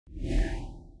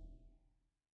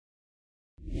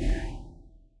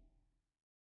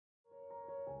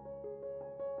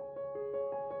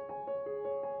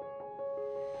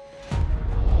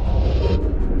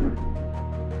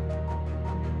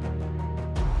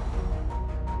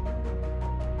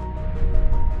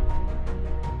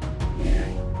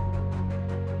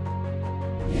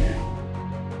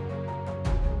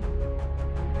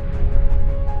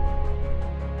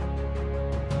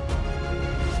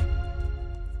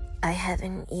I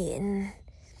haven't eaten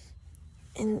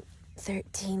in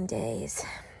 13 days,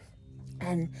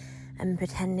 and I'm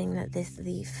pretending that this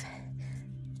leaf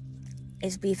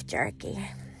is beef jerky,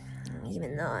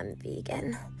 even though I'm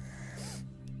vegan.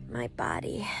 My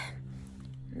body,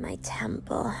 my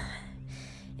temple,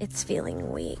 it's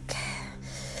feeling weak.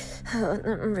 Oh,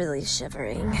 I'm really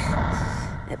shivering.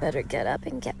 I better get up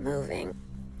and get moving.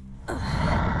 I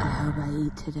hope I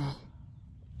eat today.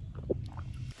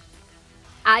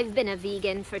 I've been a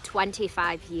vegan for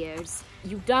 25 years.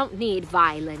 You don't need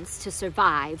violence to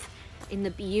survive in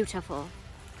the beautiful,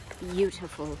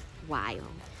 beautiful wild.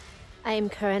 I am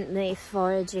currently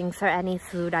foraging for any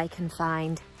food I can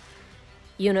find.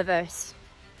 Universe,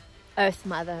 Earth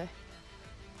Mother,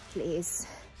 please,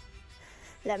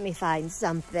 let me find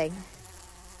something.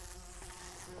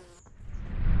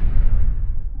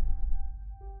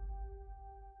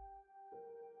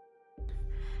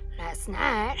 Last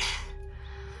night,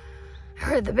 I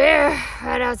heard the bear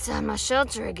right outside my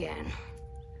shelter again.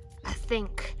 I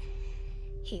think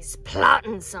he's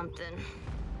plotting something.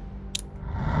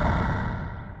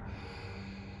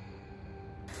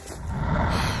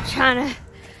 Trying to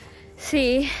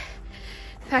see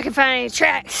if I can find any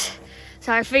tracks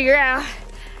so I can figure out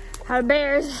how the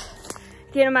bears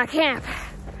get in my camp.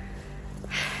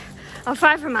 I'll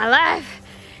fight for my life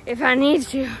if I need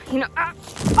to, you know.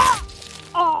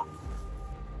 Oh!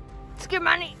 Skip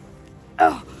my knee.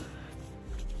 Oh.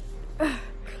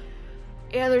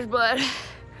 Yeah, there's blood.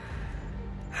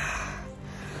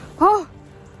 Oh!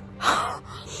 I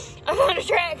found a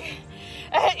track.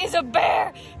 It's a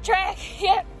bear track.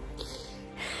 Yep.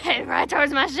 Heading right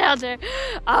towards my shelter.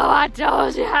 Oh, I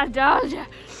told you.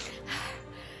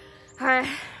 Alright.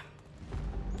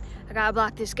 I gotta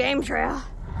block this game trail.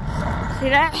 See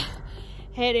that?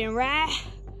 Heading right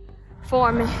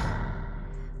for me.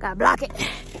 Gotta block it.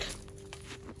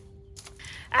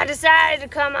 I decided to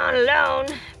come on alone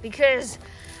because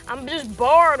I'm just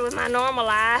bored with my normal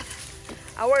life.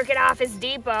 I work at Office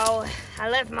Depot. I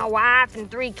left my wife and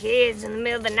 3 kids in the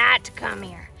middle of the night to come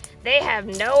here. They have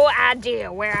no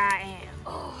idea where I am.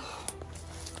 Oh,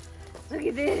 look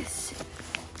at this.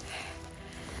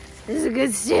 This is a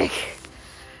good stick.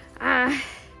 I'm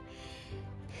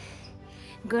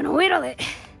gonna whittle it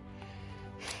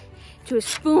to a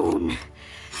spoon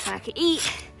so I can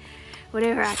eat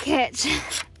whatever I catch.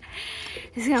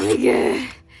 It's gonna be good.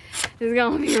 It's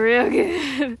gonna be real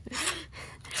good.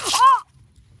 Oh!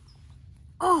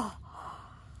 Oh!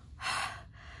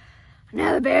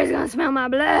 Now the bear's gonna smell my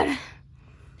blood.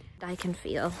 I can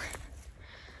feel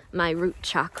my root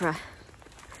chakra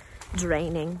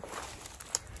draining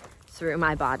through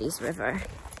my body's river.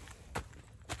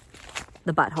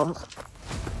 The butthole.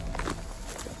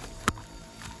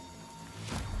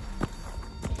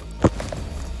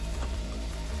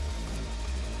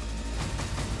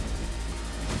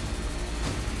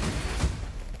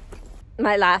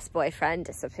 My last boyfriend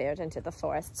disappeared into the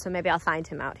forest, so maybe I'll find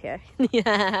him out here.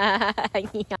 Yeah.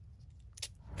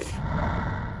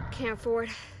 Can't afford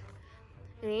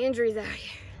any injuries out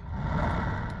here.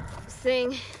 This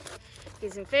thing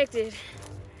gets infected,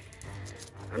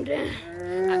 I'm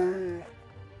done.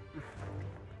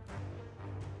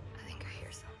 I think I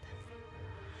hear something.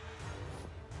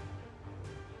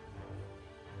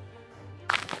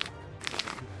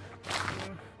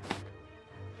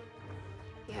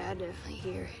 Yeah, I definitely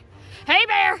hear it. Hey,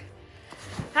 bear!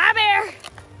 Hi, bear!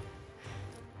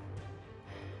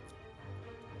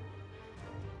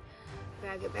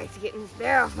 Gotta get back to getting this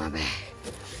bear off my back.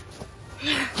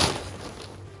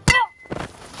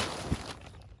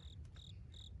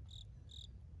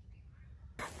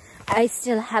 I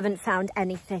still haven't found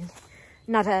anything.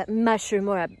 Not a mushroom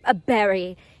or a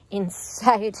berry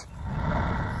inside.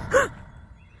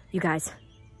 You guys,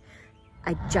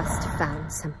 I just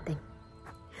found something.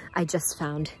 I just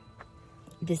found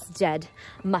this dead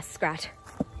muskrat.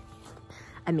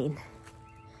 I mean,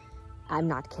 I'm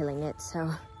not killing it,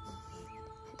 so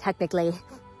technically,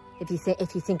 if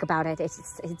you think about it,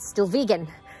 it's still vegan,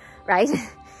 right?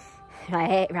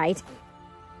 Right.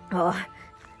 Oh,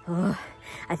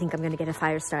 I think I'm gonna get a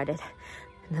fire started.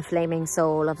 The flaming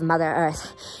soul of Mother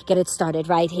Earth. Get it started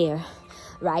right here,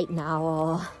 right now.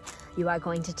 Oh, you are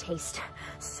going to taste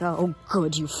so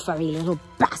good, you furry little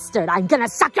bastard. I'm gonna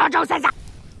suck your juices out.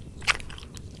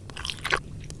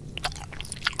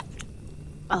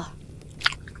 Oh.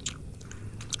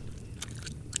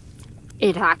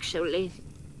 It actually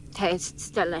tastes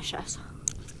delicious.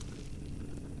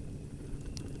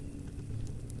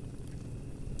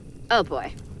 Oh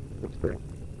boy.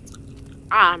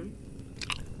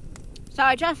 So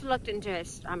I just looked into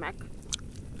his stomach,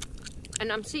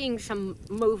 and I'm seeing some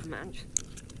movement.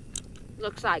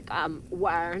 Looks like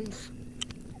worms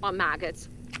or maggots,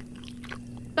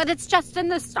 but it's just in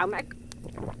the stomach.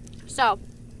 So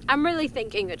I'm really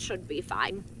thinking it should be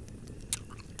fine,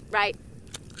 right?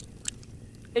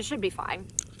 It should be fine,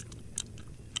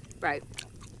 right?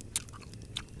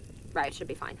 Right, it should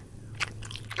be fine.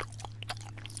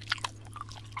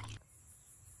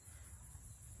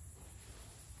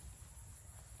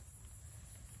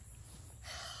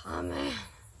 Oh man,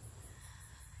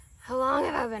 how long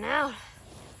have I been out?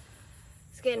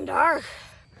 It's getting dark.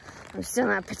 I'm still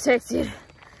not protected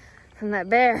from that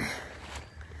bear.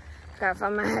 Gotta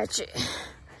find my hatchet.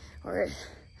 Where is?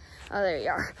 Oh, there you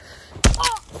are.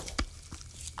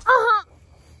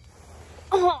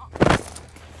 Oh!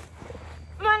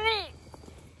 My knee!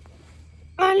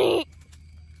 My knee!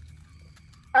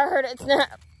 I heard it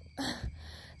snap,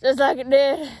 just like it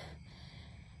did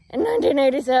in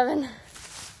 1987.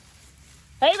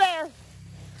 Hey, bear!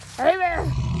 Hey, bear!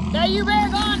 Now you bear,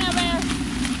 go on now, bear!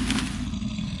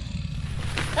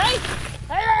 Hey! Hey,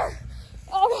 bear!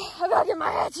 Oh, I gotta get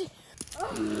my hatchet.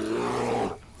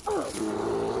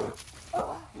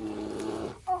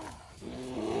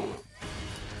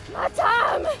 My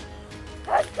time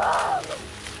has come!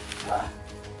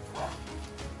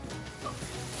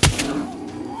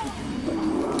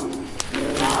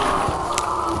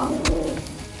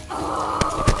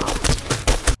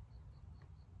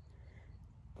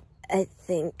 I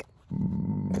think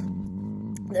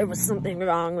there was something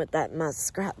wrong with that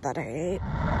muskrat that I ate.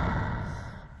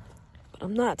 But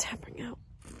I'm not tapping out.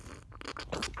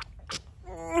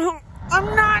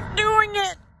 I'm not doing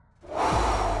it!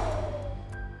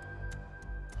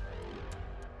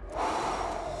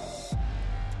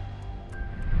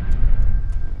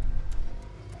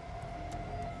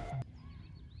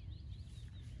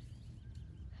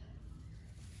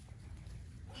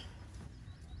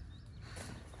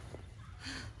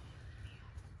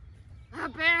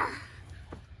 That bear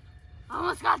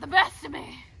almost got the best of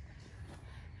me.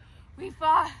 We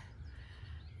fought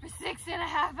for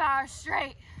 6.5 hours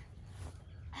straight.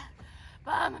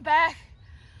 But I'm back,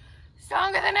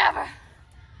 stronger than ever.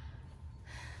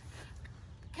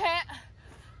 Can't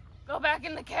go back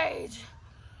in the cage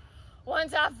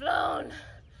once I've flown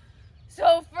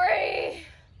so free.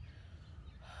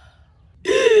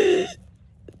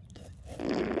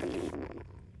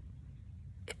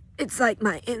 It's like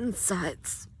my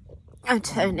insides are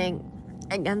turning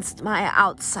against my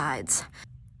outsides.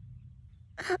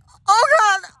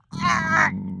 Oh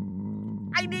God!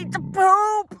 I need to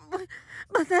poop!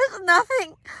 But there's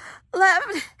nothing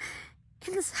left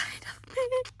inside of me.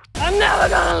 I'm never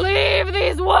gonna leave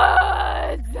these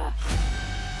woods!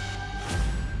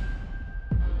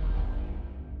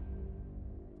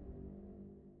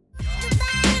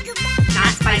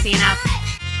 Not spicy enough.